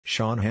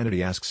Sean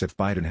Hannity asks if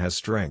Biden has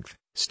strength,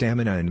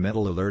 stamina and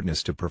mental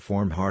alertness to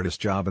perform hardest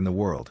job in the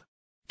world.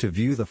 To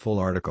view the full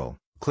article,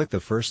 click the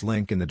first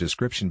link in the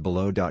description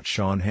below.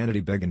 Sean Hannity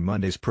began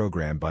Monday's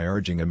program by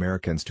urging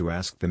Americans to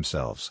ask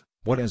themselves,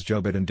 what has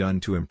Joe Biden done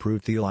to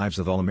improve the lives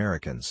of all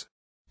Americans?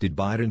 Did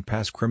Biden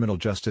pass criminal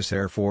justice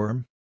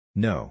reform?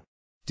 No.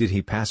 Did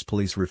he pass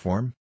police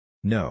reform?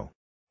 No.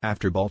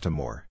 After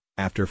Baltimore,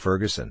 after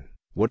Ferguson,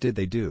 what did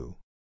they do?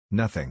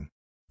 Nothing.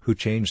 Who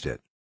changed it?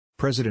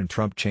 President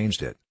Trump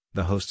changed it,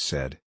 the host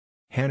said.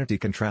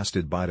 Hannity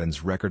contrasted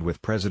Biden's record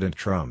with President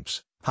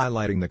Trump's,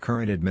 highlighting the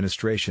current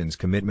administration's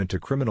commitment to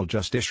criminal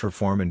justice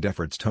reform and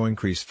efforts to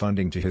increase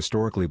funding to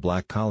historically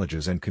black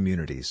colleges and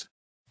communities.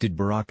 Did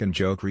Barack and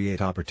Joe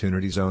create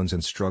opportunity zones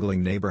in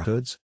struggling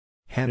neighborhoods?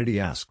 Hannity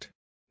asked.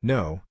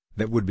 No,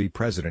 that would be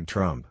President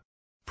Trump.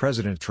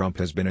 President Trump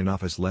has been in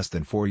office less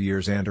than 4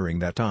 years, and during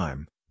that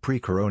time,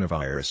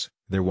 pre-coronavirus,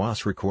 there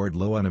was record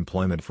low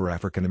unemployment for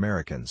African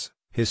Americans,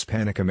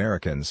 Hispanic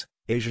Americans,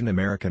 Asian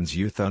Americans,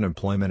 youth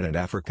unemployment and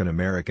African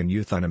American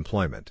youth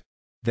unemployment.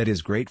 That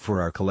is great for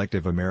our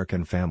collective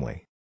American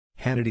family.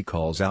 Hannity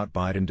calls out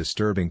Biden's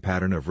disturbing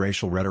pattern of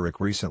racial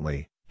rhetoric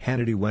recently.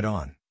 Hannity went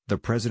on, the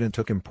president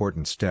took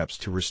important steps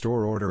to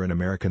restore order in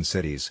American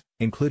cities,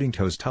 including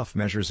tough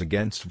measures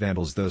against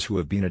vandals, those who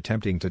have been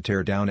attempting to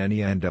tear down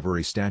any and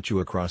every statue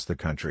across the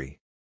country.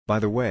 By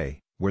the way,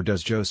 where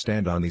does Joe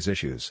stand on these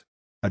issues?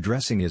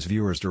 Addressing his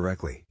viewers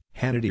directly,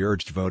 Hannity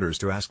urged voters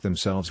to ask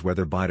themselves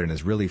whether Biden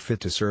is really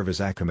fit to serve as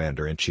a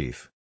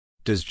commander-in-chief.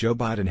 Does Joe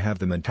Biden have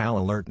the mental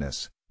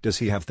alertness? Does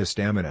he have the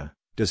stamina?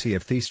 Does he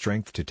have the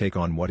strength to take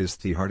on what is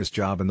the hardest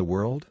job in the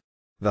world?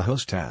 The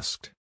host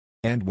asked.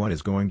 And what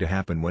is going to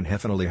happen when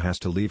Hannity has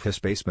to leave his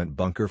basement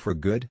bunker for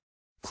good?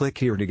 Click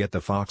here to get the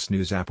Fox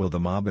News app. Will the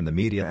mob and the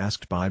media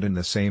asked Biden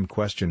the same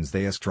questions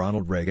they asked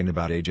Ronald Reagan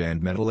about age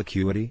and mental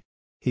acuity?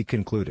 He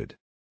concluded.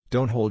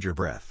 Don't hold your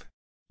breath.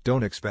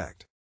 Don't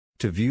expect.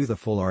 To view the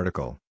full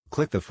article,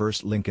 click the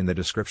first link in the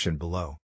description below.